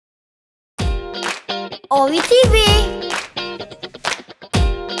Owie TV.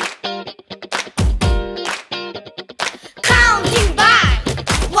 Counting back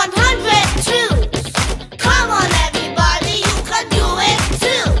 102. Come on everybody, you can do it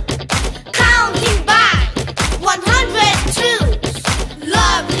too. Counting back 102.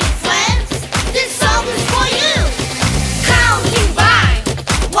 Lovely friends, this song is for you. Counting back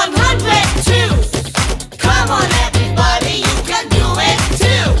 102. Come on everybody, you can do it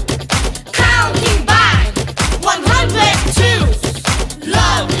too. Counting back 102.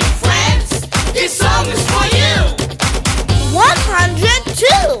 Lovely friends, this song is for you.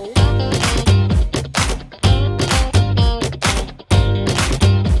 102.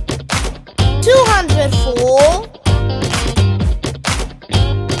 204.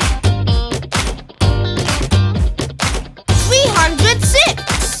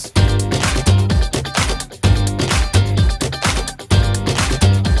 306.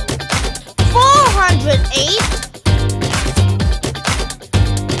 408.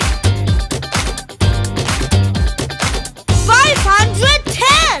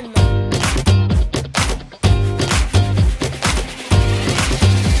 510.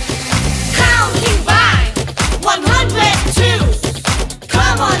 Counting back 102.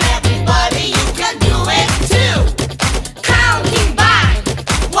 Come on everybody, you can do it too. Counting back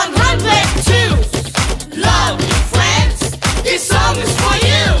 102. Lovely friends, this song is for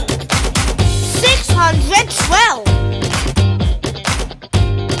you. 612.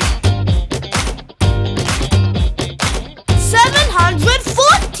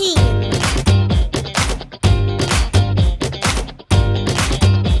 714.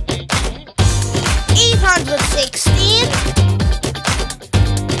 816.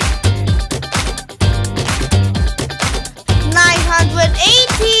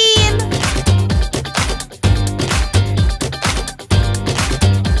 918.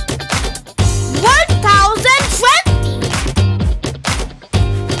 1020.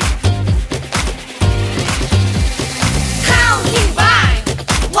 Counting back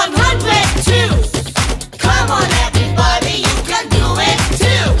 102. Come on everybody, you can do it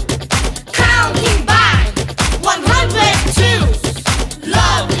too. Counting back 102.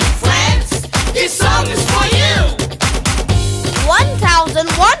 Lovely friends, this song is for you.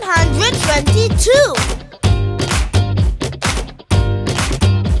 1122.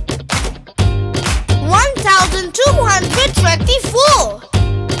 1224.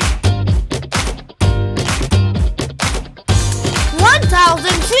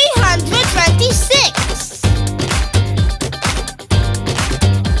 1326.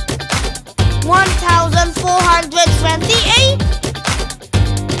 1428.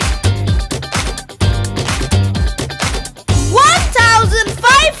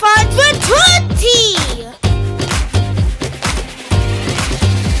 1520.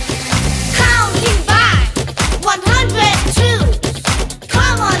 Counting back 102.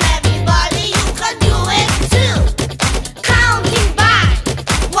 Come on everybody, you can do it too. Counting back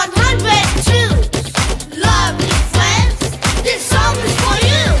 102. Lovely friends, this song is for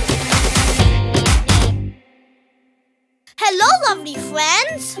you. Hello, lovely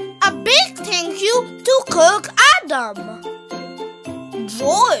friends. A big thank you to Kirk Adam,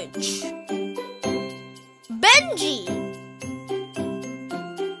 George, Benji,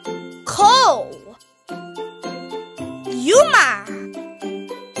 Cole, Yuma,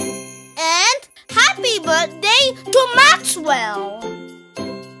 and happy birthday to Maxwell.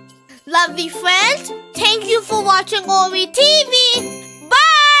 Lovely friends, thank you for watching Owie TV.